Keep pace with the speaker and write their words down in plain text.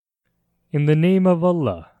In the name of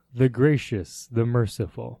Allah, the Gracious, the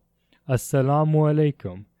Merciful. Assalamu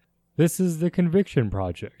alaikum. This is The Conviction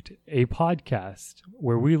Project, a podcast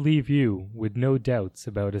where we leave you with no doubts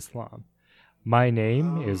about Islam. My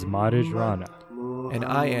name is Maarij Farhan. And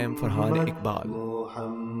I am Farhan Iqbal.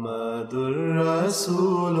 Muhammadur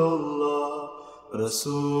Rasulullah,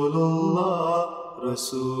 Rasulullah,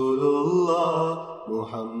 Rasulullah,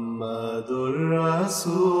 Muhammadur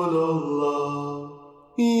Rasulullah.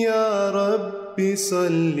 Ya Rabbi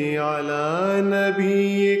salli ala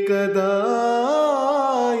nabiyyika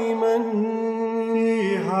daiman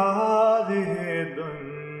fi hadhihi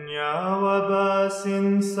dunya wa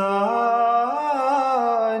basin sani.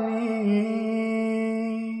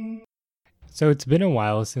 So it's been a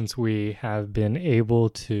while since we have been able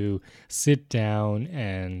to sit down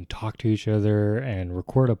and talk to each other and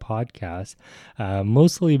record a podcast,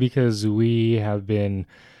 mostly because we've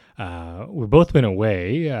both been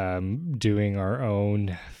away doing our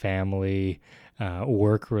own family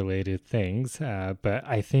work-related things, but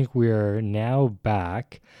I think we are now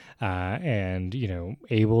back and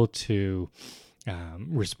able to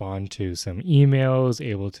respond to some emails,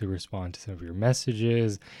 able to respond to some of your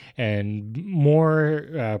messages, and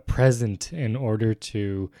more present in order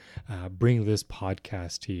to bring this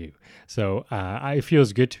podcast to you. So it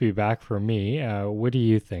feels good to be back for me. What do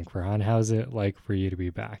you think, Farhan? How's it like for you to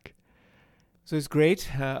be back? So it's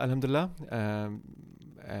great, alhamdulillah.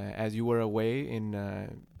 As you were away in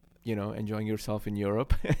enjoying yourself in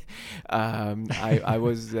Europe. I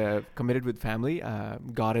was committed with family.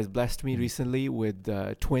 God has blessed me recently with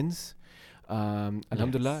twins.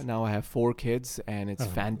 Alhamdulillah, Yes. now I have 4 kids, and it's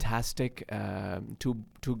fantastic.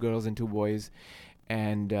 Two girls and 2 boys.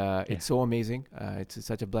 And it's so amazing. It's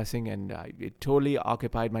such a blessing, and it totally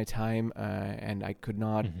occupied my time, and I could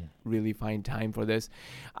not really find time for this.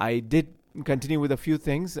 I did continue with a few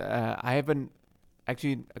things. I haven't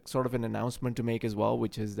actually sort of an announcement to make as well,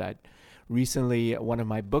 which is that recently one of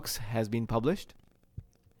my books has been published.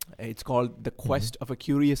 It's called The Quest of a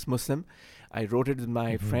Curious Muslim. I wrote it with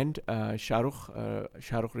my friend Shahrukh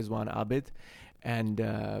Rizwan Abid. And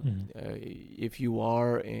if you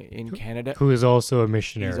are in Canada, Who is also a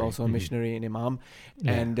missionary. he's also a missionary and imam.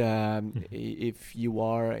 Yeah. And if you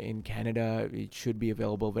are in Canada, it should be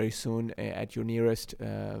available very soon at your nearest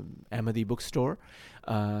Ahmadi bookstore.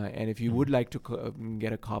 And if you would like to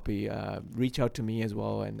get a copy, reach out to me as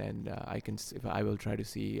well, and then I will try to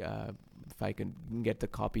see if I can get the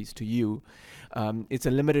copies to you. It's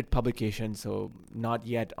a limited publication, so not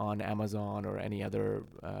yet on Amazon or any other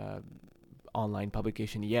online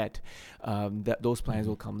publication yet. Those plans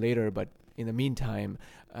will come later, but in the meantime,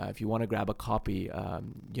 if you want to grab a copy,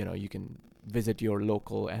 you can visit your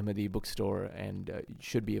local Ahmadi bookstore, and it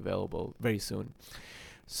should be available very soon.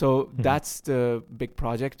 So that's the big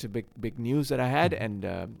project, big news that I had, and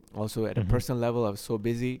also at a personal level, I was so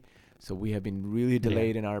busy. So we have been really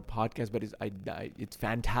delayed in our podcast, but it's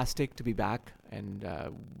fantastic to be back, and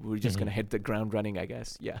we're just gonna hit the ground running, I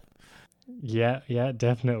guess. Yeah. Yeah,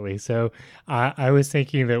 definitely. So I was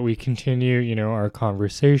thinking that we continue, our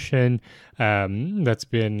conversation that's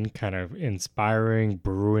been kind of inspiring,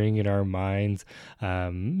 brewing in our minds,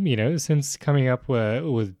 since coming up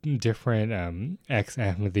with different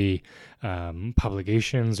ex-Ahmadi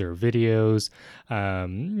publications or videos,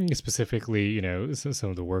 specifically, some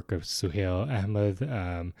of the work of Suhail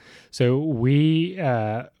Ahmed. So we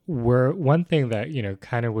were, one thing that,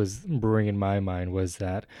 kind of was brewing in my mind was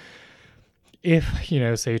that if,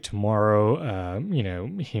 say tomorrow,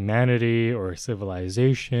 humanity or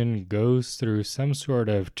civilization goes through some sort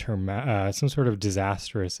of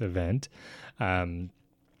disastrous event,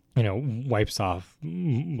 wipes off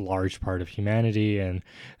large part of humanity, and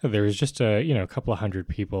there's just a couple of hundred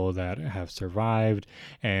people that have survived,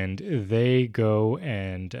 and they go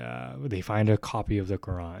and they find a copy of the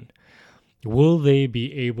Quran. Will they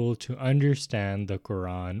be able to understand the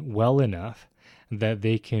Quran well enough that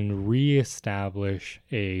they can reestablish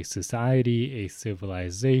a society, a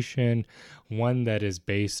civilization, one that is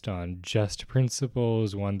based on just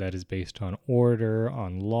principles, one that is based on order,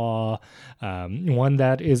 on law, one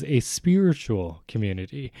that is a spiritual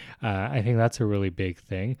community? I think that's a really big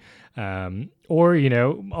thing. Or,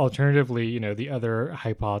 alternatively, the other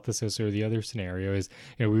hypothesis or the other scenario is,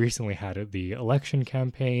 we recently had the election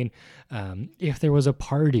campaign. If there was a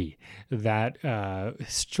party that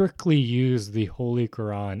strictly used the Holy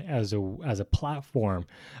Quran as a platform,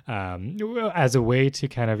 as a way to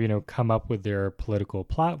kind of, come up with their political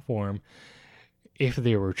platform, if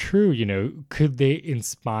they were true, could they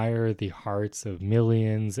inspire the hearts of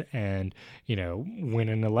millions and, win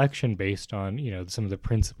an election based on, some of the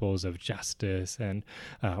principles of justice and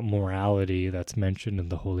morality that's mentioned in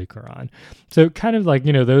the Holy Quran? So kind of like,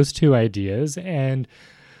 those two ideas, and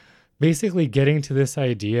basically getting to this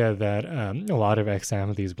idea that a lot of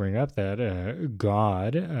ex-Ahmadis bring up, that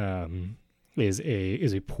God is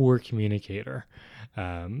a poor communicator.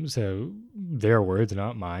 So their words,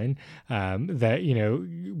 not mine, that,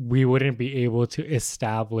 we wouldn't be able to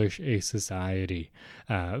establish a society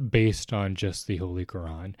based on just the Holy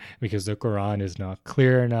Quran, because the Quran is not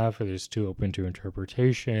clear enough, or it's too open to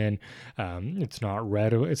interpretation. It's not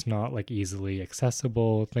read, it's not like easily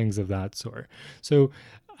accessible, things of that sort. So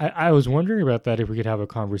I was wondering about that, if we could have a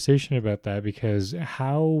conversation about that, because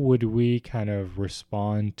how would we kind of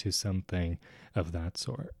respond to something of that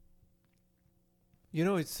sort?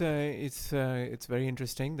 It's very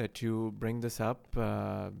interesting that you bring this up.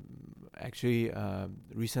 Actually,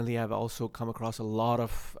 recently I've also come across a lot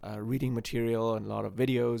of reading material and a lot of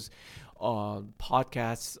videos,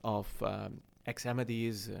 podcasts of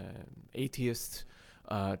ex-Ahmadis, atheists,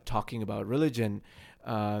 talking about religion.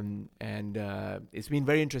 And it's been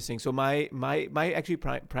very interesting. So my actually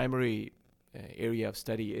primary area of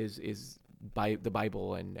study is by the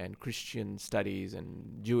Bible and Christian studies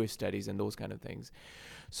and Jewish studies and those kind of things.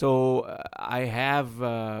 So I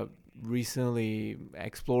have recently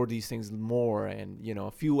explored these things more, and a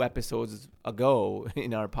few episodes ago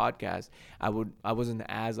in our podcast, I wasn't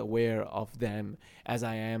as aware of them as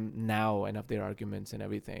I am now, and of their arguments and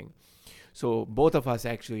everything. So both of us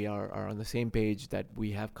actually are on the same page, that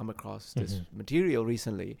we have come across this material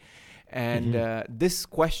recently. And this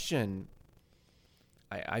question,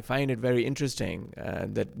 I find it very interesting,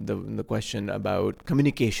 that the question about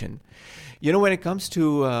communication. When it comes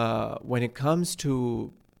to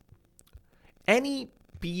any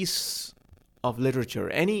piece of literature,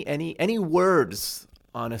 any words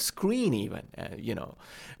on a screen, even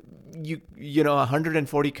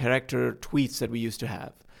 140 character tweets that we used to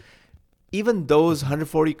have, even those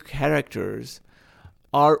 140 characters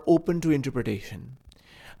are open to interpretation,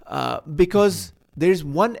 because there's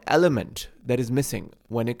one element that is missing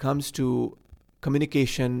when it comes to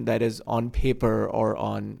communication that is on paper or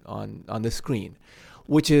on the screen,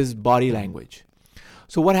 which is body language.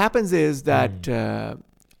 So what happens is that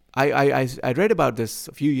I read about this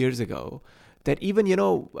a few years ago, that even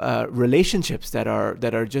relationships that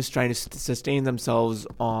are just trying to sustain themselves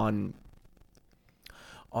on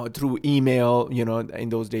through email. In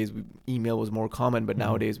those days email was more common, but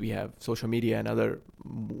nowadays we have social media and other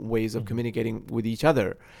ways of communicating with each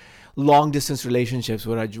other. Long distance relationships,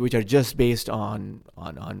 which are just based on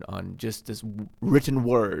just this written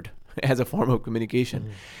word as a form of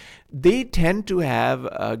communication, they tend to have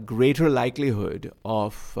a greater likelihood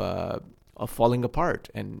of falling apart,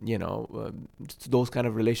 and those kind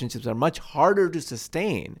of relationships are much harder to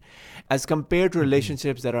sustain as compared to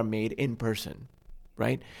relationships that are made in person,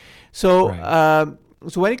 right? So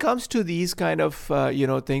so when it comes to these kind of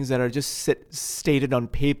things that are just stated on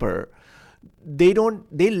paper, they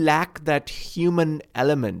lack that human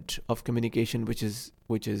element of communication, which is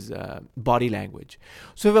body language.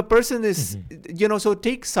 So if a person is, so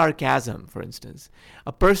take sarcasm, for instance.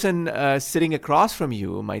 A person sitting across from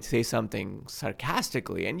you might say something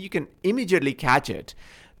sarcastically, and you can immediately catch it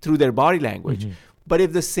through their body language. But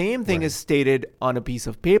if the same thing is stated on a piece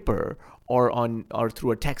of paper or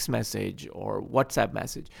through a text message or WhatsApp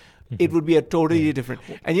message, it would be a totally different.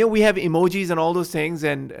 And we have emojis and all those things,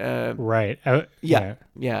 and right. Yeah.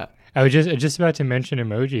 I was just about to mention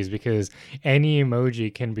emojis, because any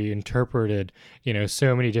emoji can be interpreted,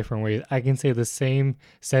 so many different ways. I can say the same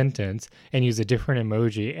sentence and use a different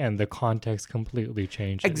emoji, and the context completely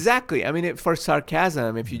changes. Exactly. I mean, for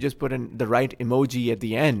sarcasm, if you just put in the right emoji at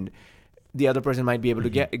the end, the other person might be able to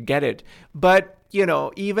get it. But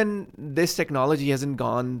even this technology hasn't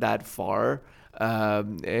gone that far.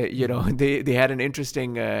 They had an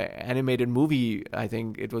interesting animated movie. I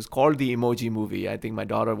think it was called the Emoji Movie. I think my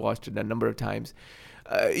daughter watched it a number of times.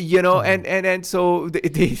 And so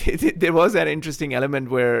there was that interesting element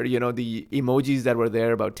where the emojis that were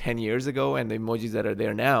there about 10 years ago and the emojis that are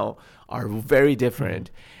there now are very different.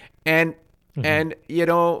 And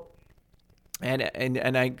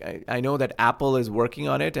I know that Apple is working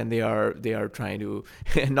on it, and they are trying to,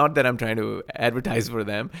 not that I'm trying to advertise for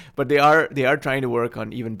them, but they are trying to work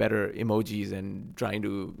on even better emojis and trying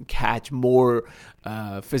to catch more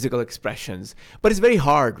physical expressions. But it's very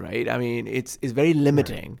hard, right? I mean, it's very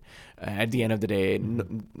limiting at the end of the day.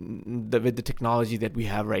 With the technology that we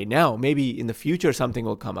have right now, maybe in the future something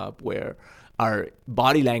will come up where our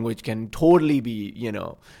body language can totally be,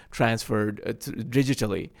 transferred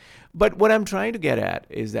digitally. But what I'm trying to get at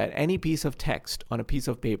is that any piece of text on a piece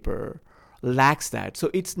of paper lacks that. So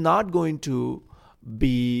it's not going to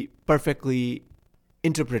be perfectly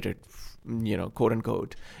interpreted, quote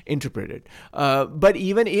unquote, interpreted. But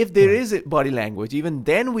even if there is body language, even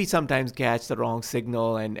then we sometimes catch the wrong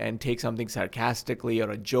signal and take something sarcastically or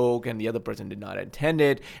a joke, and the other person did not intend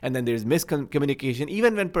it. And then there's miscommunication,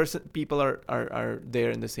 even when people are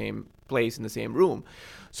there in the same place, in the same room.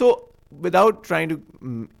 So without trying to,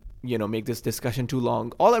 make this discussion too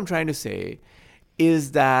long, all I'm trying to say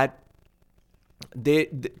is that the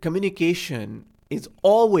communication is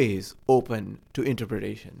always open to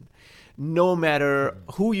interpretation. No matter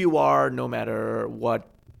who you are, no matter what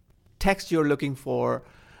text you're looking for,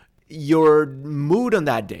 your mood on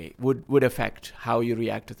that day would affect how you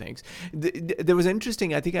react to things. There was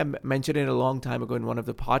interesting, I think I mentioned it a long time ago in one of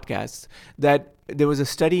the podcasts, that there was a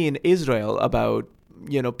study in Israel about,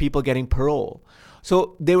 people getting parole.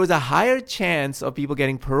 So there was a higher chance of people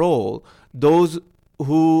getting parole, those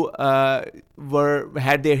who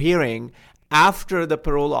had their hearing after the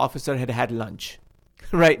parole officer had lunch.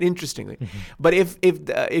 Right, interestingly. But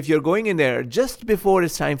if you're going in there just before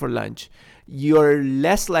it's time for lunch, you're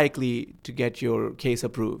less likely to get your case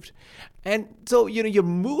approved. And so, your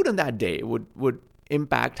mood on that day would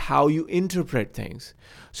impact how you interpret things.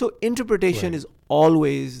 So interpretation is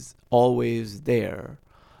always there.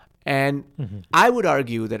 And I would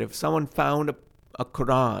argue that if someone found a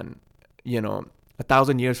Quran,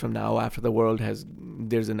 1,000 years from now, after the world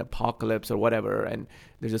there's an apocalypse or whatever, and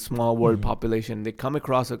there's a small world population, they come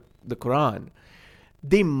across the Quran,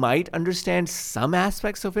 they might understand some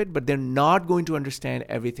aspects of it, but they're not going to understand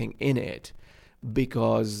everything in it,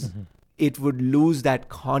 because it would lose that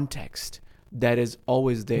context that is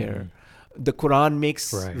always there. The Quran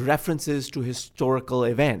makes references to historical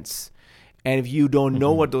events. And if you don't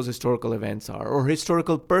know what those historical events are, or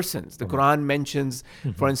historical persons, the Quran mentions,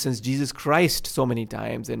 for instance, Jesus Christ so many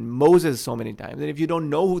times and Moses so many times. And if you don't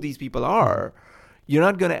know who these people are, you're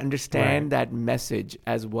not going to understand that message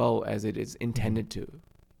as well as it is intended to.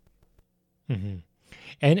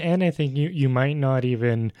 And I think you might not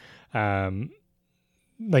even...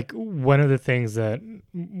 like one of the things that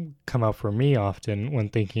come up for me often when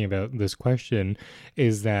thinking about this question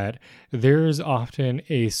is that there's often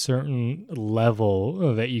a certain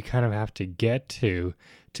level that you kind of have to get to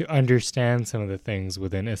understand some of the things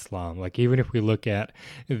within Islam. Like even if we look at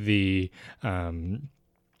the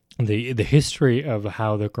history of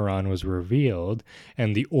how the Quran was revealed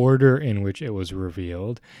and the order in which it was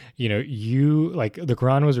revealed, the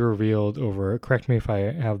Quran was revealed over, correct me if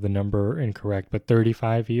I have the number incorrect, but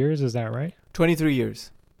 35 years, is that right? 23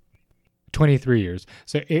 years. 23 years.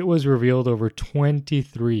 So it was revealed over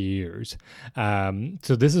 23 years.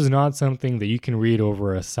 So this is not something that you can read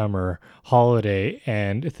over a summer holiday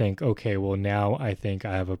and think, okay, well, now I think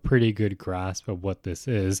I have a pretty good grasp of what this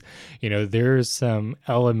is. There's some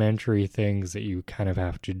elementary things that you kind of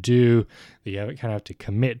have to do, that you kind of have to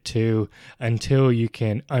commit to until you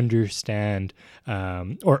can understand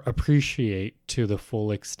or appreciate to the full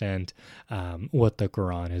extent what the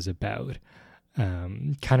Quran is about.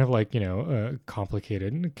 Kind of like,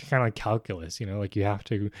 complicated, kind of like calculus, like you have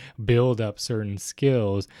to build up certain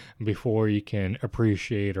skills before you can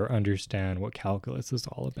appreciate or understand what calculus is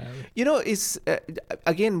all about. It's,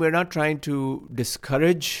 again, we're not trying to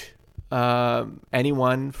discourage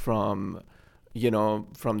anyone from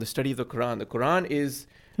the study of the Quran.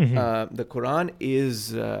 The Quran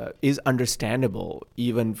is understandable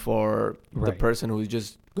even for the person who's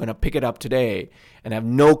just going to pick it up today and have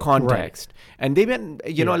no context. And they've been,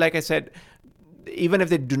 like I said, even if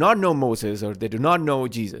they do not know Moses or they do not know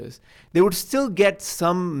Jesus, they would still get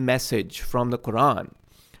some message from the Quran.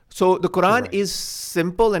 So the Quran is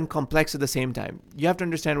simple and complex at the same time. You have to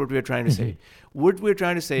understand what we're trying to say. What we're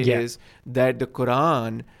trying to say is that the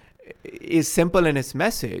Quran is simple in its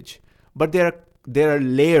message, but there are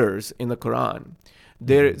layers in the Quran.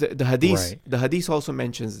 The hadith also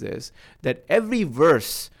mentions this, that every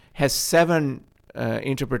verse has 7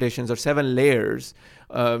 interpretations or 7 layers.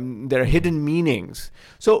 There are hidden meanings.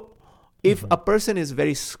 So if a person is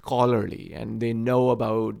very scholarly and they know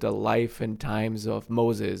about the life and times of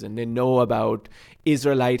Moses and they know about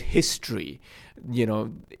Israelite history,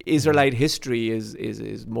 Israelite history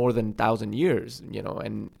is more than 1,000 years,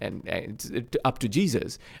 and it's up to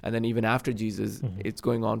Jesus. And then even after Jesus, it's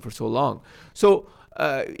going on for so long. So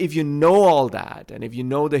if you know all that, and if you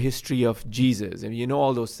know the history of Jesus, and you know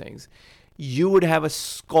all those things, you would have a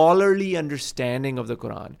scholarly understanding of the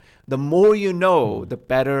Quran. The more you know, the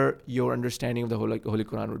better your understanding of the Holy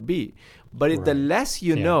Quran would be. But the less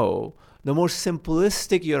you know, the more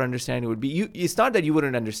simplistic your understanding would be. It's not that you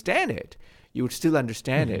wouldn't understand it. You would still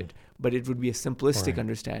understand it, but it would be a simplistic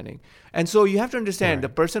understanding. And so you have to understand the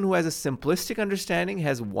person who has a simplistic understanding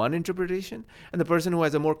has one interpretation, and the person who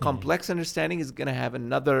has a more complex understanding is going to have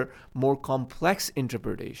another more complex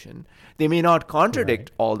interpretation. They may not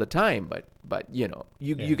contradict all the time, but you know,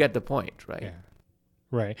 you get the point, right? Yeah.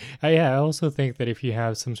 Right. I also think that if you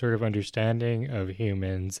have some sort of understanding of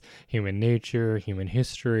humans, human nature, human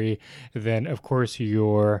history, then of course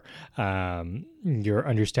your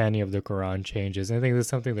understanding of the Quran changes. And I think that's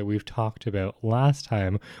something that we've talked about last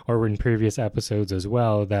time or in previous episodes as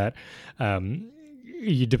well, that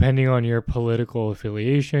depending on your political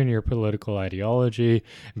affiliation, your political ideology,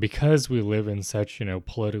 because we live in such,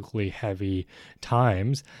 politically heavy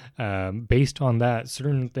times, based on that,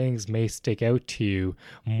 certain things may stick out to you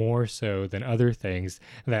more so than other things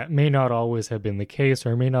that may not always have been the case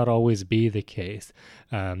or may not always be the case.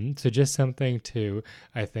 So just something to,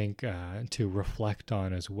 I think, to reflect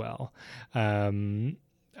on as well. I'm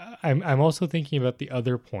also thinking about the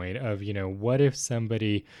other point of, what if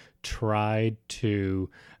somebody tried to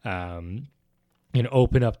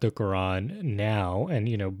open up the Quran now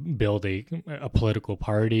and build a political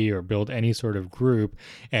party or build any sort of group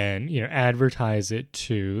and advertise it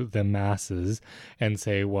to the masses and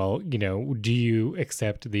say, well, do you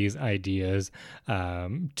accept these ideas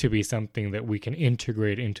to be something that we can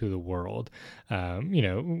integrate into the world?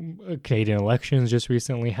 Canadian elections just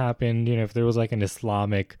recently happened. If there was like an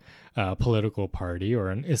Islamic political party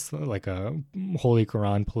or like a Holy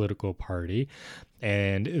Quran political party,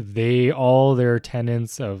 and all their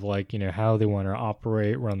tenets of how they want to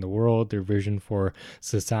operate around the world, their vision for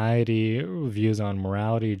society, views on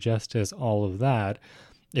morality, justice, all of that,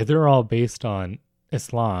 if they're all based on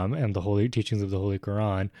Islam and the holy teachings of the Holy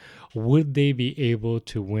Quran, would they be able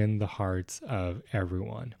to win the hearts of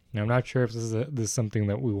everyone? Now, I'm not sure if this is something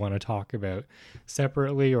that we want to talk about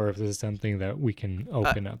separately, or if this is something that we can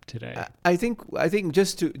open up today. I think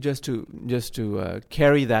just to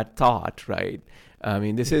carry that thought, right? I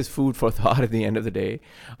mean, this is food for thought at the end of the day.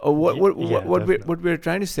 What we're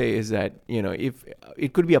trying to say is that if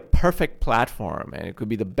it could be a perfect platform and it could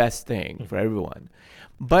be the best thing for everyone,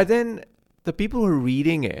 but then the people who are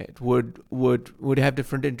reading it would have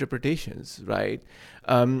different interpretations, right?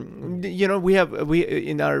 We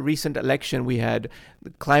in our recent election we had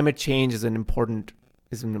climate change is an important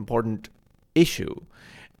issue.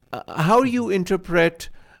 How you interpret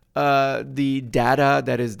the data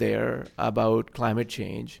that is there about climate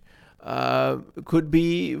change could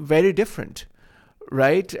be very different,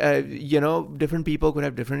 right? Different people could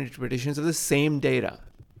have different interpretations of the same data,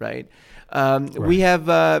 right? We have,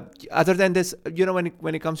 other than this,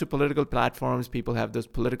 when it comes to political platforms, people have those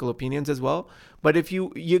political opinions as well. But if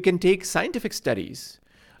you can take scientific studies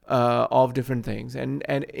of different things, and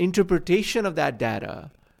interpretation of that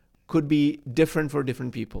data could be different for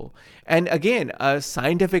different people. And again, a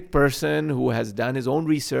scientific person who has done his own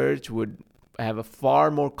research would have a far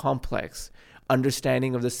more complex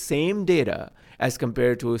understanding of the same data as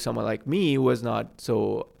compared to someone like me who is not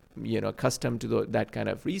so accustomed to that kind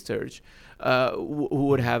of research, who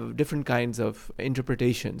would have different kinds of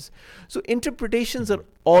interpretations. So interpretations are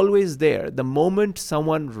always there. The moment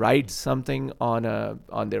someone writes something on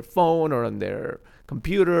their phone or on their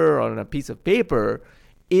computer or on a piece of paper,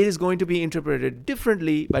 it is going to be interpreted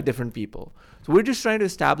differently by different people. So we're just trying to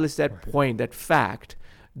establish that point, that fact,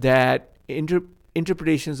 that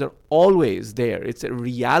interpretations are always there. It's a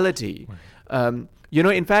reality.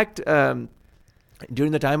 In fact,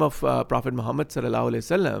 during the time of Prophet Muhammad sallallahu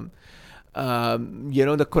alaihi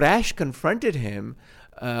wasallam, the Quraysh confronted him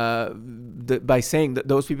by saying that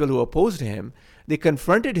those people who opposed him, they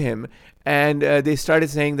confronted him and they started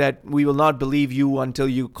saying that we will not believe you until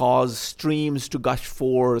you cause streams to gush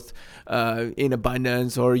forth in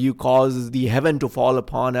abundance, or you cause the heaven to fall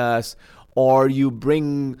upon us, or you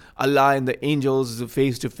bring Allah and the angels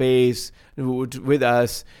face to face with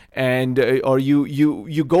us, and or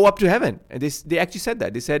you go up to heaven. And they actually said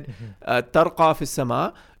that. They said, "Tarqa fi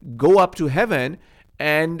sama," go up to heaven,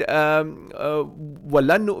 and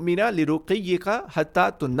وَلَن نُؤْمِنَ لِرُقِيِّكَ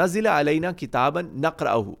حَتَّى تُنَزِّلَ عَلَيْنَا كِتَابًا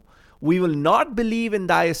نَقْرَأُهُ. We will not believe in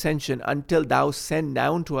thy ascension until thou send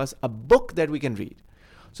down to us a book that we can read.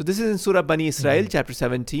 So this is in Surah Bani Israel, chapter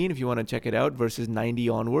 17. If you want to check it out, verses 90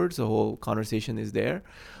 onwards, the whole conversation is there.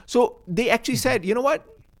 So they actually said, you know what?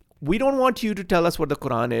 We don't want you to tell us what the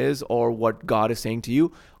Quran is or what God is saying to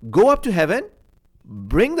you. Go up to heaven,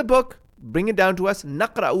 bring the book, bring it down to us,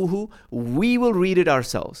 naqra'uhu, we will read it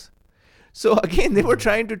ourselves. So again, they were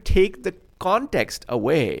trying to take the context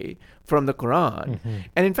away from the Quran.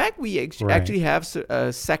 And in fact, we actually have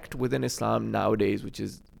a sect within Islam nowadays, which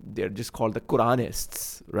is, they're just called the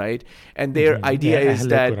Quranists, right? And their idea is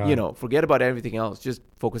that, Quran. Forget about everything else, just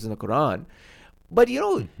focus on the Quran. But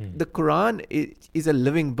the Quran is a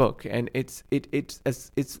living book, and it's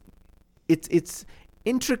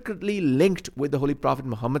intricately linked with the Holy Prophet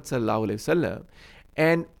Muhammad sallallahu alaihi wasallam,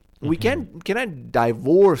 and we cannot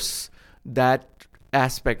divorce that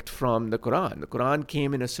aspect from the Quran. The Quran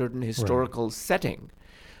came in a certain historical setting.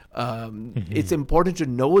 It's important to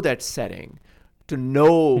know that setting, to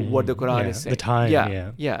know what the Quran is saying. The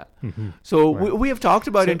time, So we have talked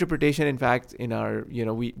about interpretation. In fact, in our,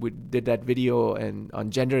 we did that video on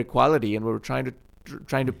gender equality, and we were trying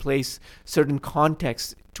to place certain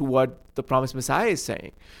context to what the promised Messiah is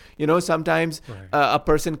saying. Sometimes a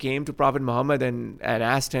person came to Prophet Muhammad and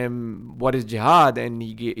asked him, what is jihad? And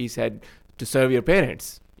he said, to serve your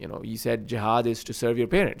parents. He said jihad is to serve your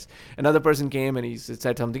parents. Another person came and he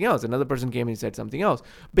said something else. Another person came and he said something else.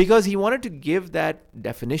 Because he wanted to give that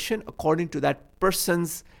definition according to that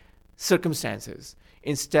person's circumstances,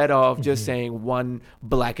 instead of just saying one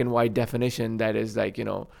black and white definition that is like,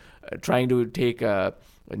 trying to take an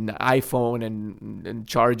iPhone and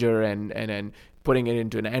charger and putting it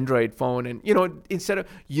into an Android phone. And, instead of,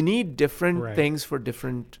 you need different things for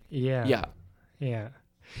different. Yeah.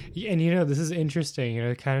 And this is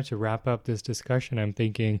interesting, kind of to wrap up this discussion. I'm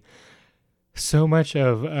thinking so much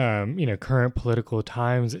of current political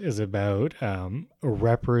times is about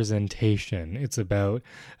representation. It's about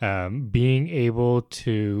being able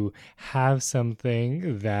to have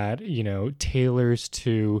something that tailors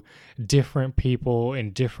to different people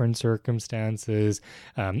in different circumstances,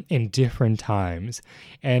 in different times.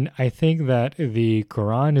 And I think that the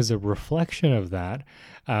Quran is a reflection of that.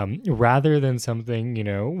 Rather than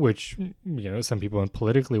something, which, some people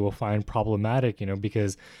politically will find problematic,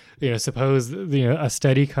 because, suppose, a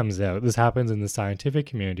study comes out. This happens in the scientific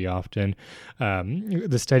community often.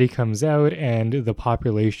 The study comes out and the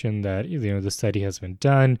population that, the study has been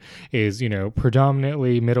done is,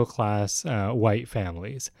 predominantly middle-class white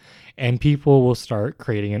families. And people will start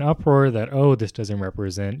creating an uproar that, this doesn't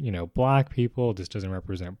represent, black people. This doesn't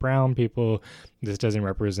represent brown people. This doesn't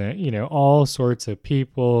represent, all sorts of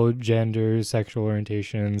people, genders, sexual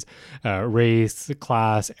orientations, race,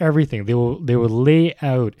 class, everything. They will lay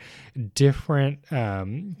out different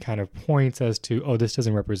kind of points as to, this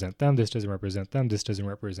doesn't represent them. This doesn't represent them. This doesn't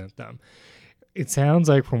represent them. It sounds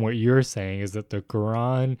like from what you're saying is that the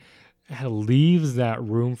Quran leaves that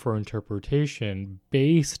room for interpretation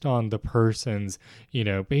based on the person's,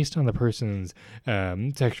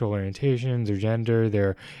 sexual orientations, their gender,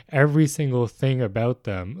 their every single thing about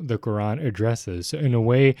them, the Quran addresses. So in a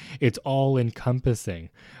way, it's all encompassing,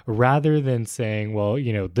 rather than saying, well,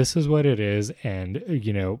 this is what it is, and,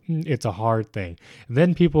 it's a hard thing.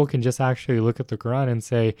 Then people can just actually look at the Quran and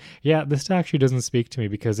say, yeah, this actually doesn't speak to me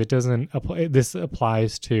because it doesn't apply. This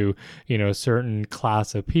applies to, a certain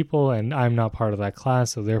class of people, and I'm not part of that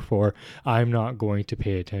class, so therefore I'm not going to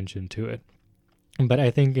pay attention to it. But I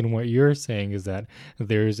think in what you're saying is that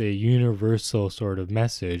there's a universal sort of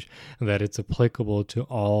message that it's applicable to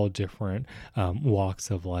all different walks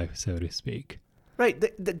of life, so to speak. Right.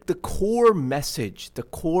 The core message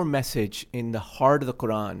in the heart of the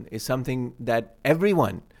Quran is something that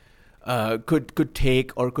everyone could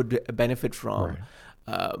take or could benefit from. Right.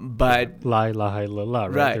 But La ilaha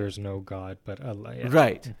illallah, right? There's no God but Allah. Yeah.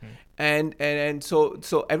 Right. And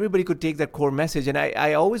so everybody could take that core message. And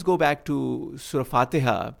I always go back to Surah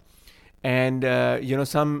Fatiha. And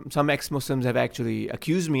some ex-Muslims have actually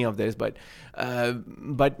accused me of this, but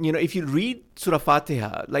if you read Surah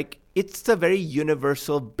Fatiha, like, it's a very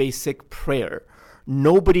universal, basic prayer.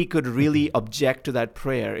 Nobody could really object to that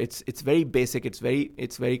prayer. It's very basic. It's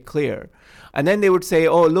very clear. And then they would say,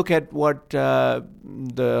 look at what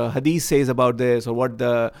the Hadith says about this, or what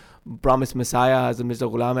the promised Messiah, Hazrat Mirza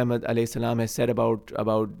Ghulam Ahmad alayhi salam, has said about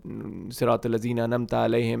Sirat al-Lazina Namta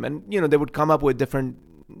alayhim, and they would come up with different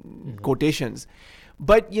quotations.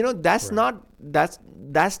 But that's not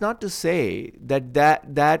to say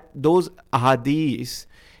that those ahadith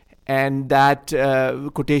and that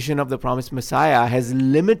quotation of the promised Messiah has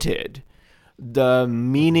limited the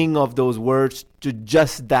meaning of those words to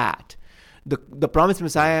just that. The promised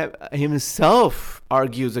Messiah himself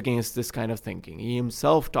argues against this kind of thinking. He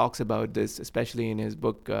himself talks about this, especially in his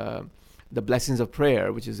book, The Blessings of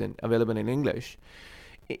Prayer, which is available in English.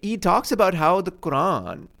 He talks about how the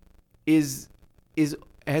Quran is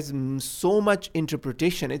has so much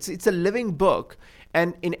interpretation. It's a living book,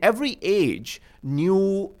 and in every age,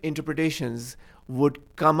 new interpretations would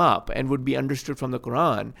come up and would be understood from the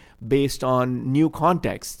Quran based on new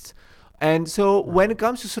contexts. And so when it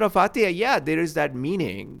comes to Surah Fatiha, yeah, there is that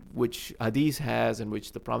meaning which Hadith has and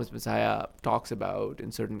which the promised Messiah talks about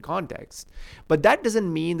in certain contexts. But that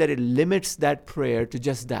doesn't mean that it limits that prayer to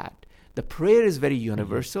just that. The prayer is very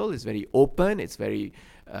universal, it's very open, it's very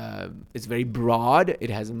broad,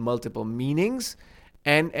 it has multiple meanings.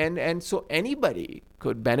 And so anybody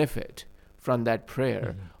could benefit from that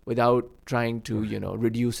prayer without trying to,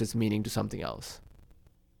 reduce its meaning to something else.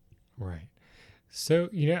 Right. So,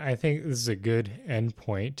 I think this is a good end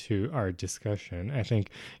point to our discussion. I think,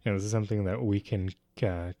 this is something that we can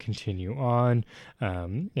continue on.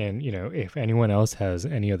 And, if anyone else has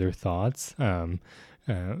any other thoughts,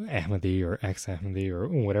 Ahmadi or ex-Ahmadi or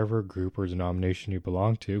whatever group or denomination you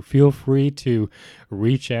belong to, feel free to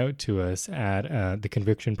reach out to us at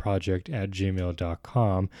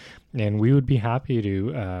theconvictionproject@gmail.com. And we would be happy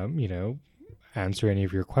to, answer any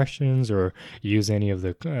of your questions or use any of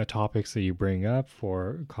the topics that you bring up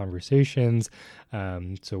for conversations.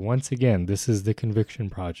 So once again, this is The Conviction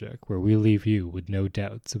Project, where we leave you with no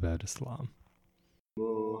doubts about Islam.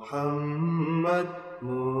 Muhammad,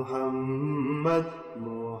 Muhammad,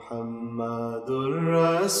 Muhammadur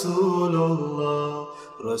Rasulullah,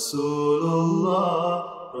 Rasulullah,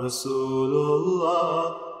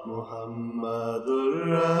 Rasulullah, Muhammadur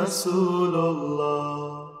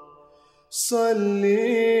Rasulullah.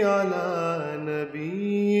 Salli ala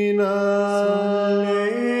nabiyyina,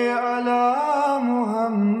 Salli ala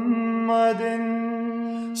Muhammadin,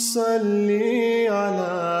 Salli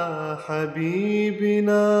ala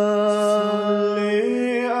habibina,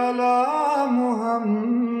 Salli ala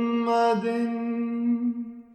Muhammad.